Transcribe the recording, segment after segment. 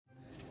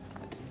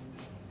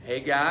Hey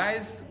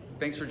guys,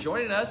 thanks for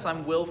joining us.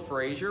 I'm Will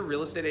Frazier,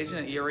 real estate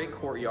agent at ERA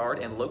Courtyard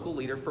and local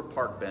leader for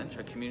Parkbench,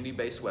 a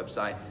community-based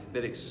website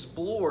that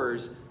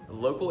explores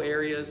local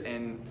areas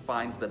and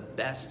finds the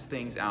best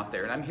things out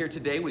there. And I'm here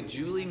today with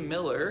Julie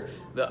Miller,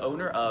 the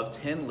owner of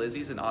Tin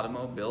Lizzie's and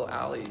Automobile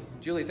Alley.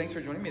 Julie, thanks for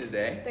joining me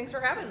today. Thanks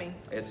for having me.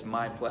 It's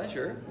my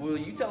pleasure. Will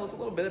you tell us a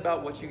little bit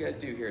about what you guys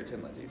do here at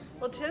Tin Lizzie's?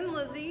 Well, Tin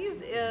Lizzie's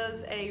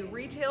is a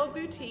retail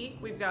boutique.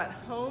 We've got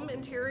home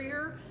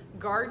interior,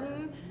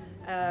 garden,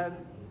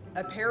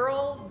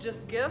 apparel,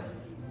 just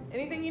gifts,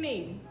 anything you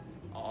need.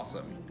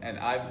 Awesome. And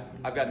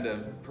I've gotten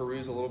to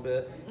peruse a little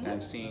bit, and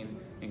I've seen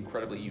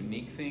incredibly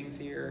unique things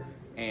here,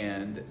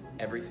 and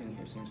everything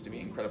here seems to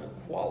be incredible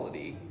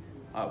quality.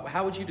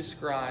 How would you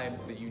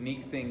describe the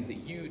unique things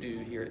that you do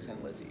here at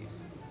Tin Lizzie's?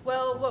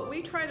 Well, what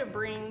we try to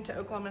bring to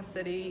Oklahoma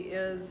City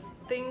is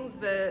things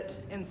that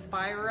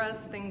inspire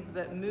us, things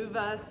that move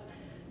us,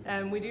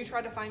 and we do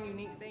try to find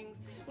unique things.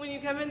 When you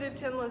come into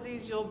Tin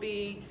Lizzie's, you'll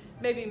be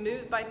maybe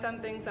moved by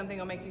something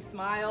will make you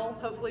smile,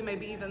 hopefully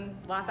maybe even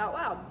laugh out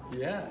loud.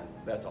 Yeah,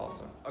 that's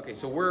awesome. Okay,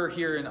 so we're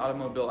here in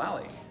Automobile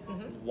Alley.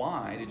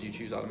 Why did you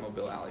choose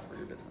Automobile Alley for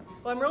your business?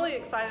 Well, I'm really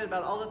excited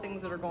about all the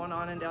things that are going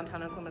on in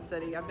downtown Oklahoma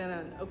City. I've been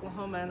in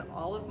Oklahoma in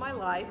all of my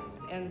life,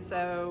 and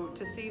so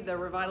to see the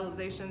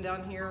revitalization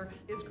down here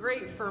is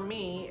great for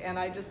me, and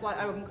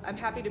I'm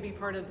happy to be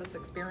part of this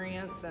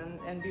experience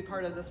and be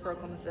part of this for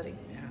Oklahoma City.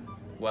 Yeah.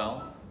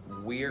 Well,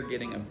 we are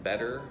getting a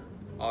better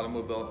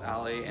Automobile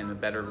Alley and a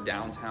better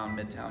downtown,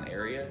 midtown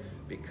area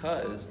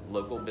because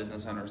local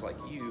business owners like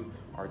you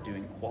are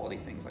doing quality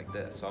things like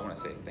this. So I want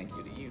to say thank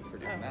you to you for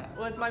doing that.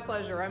 Well, it's my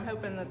pleasure. I'm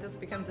hoping that this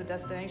becomes a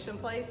destination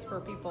place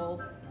for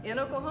people in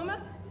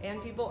Oklahoma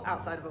and people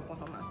outside of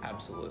Oklahoma.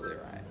 Absolutely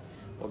right.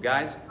 Well,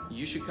 guys,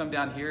 you should come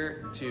down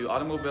here to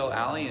Automobile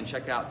Alley and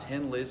check out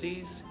Tin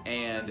Lizzie's,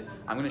 and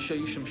I'm going to show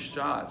you some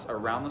shots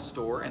around the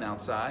store and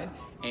outside,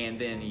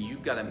 and then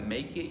you've got to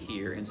make it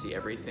here and see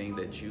everything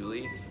that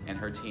Julie and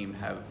her team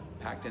have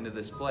packed into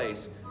this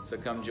place. So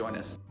come join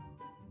us.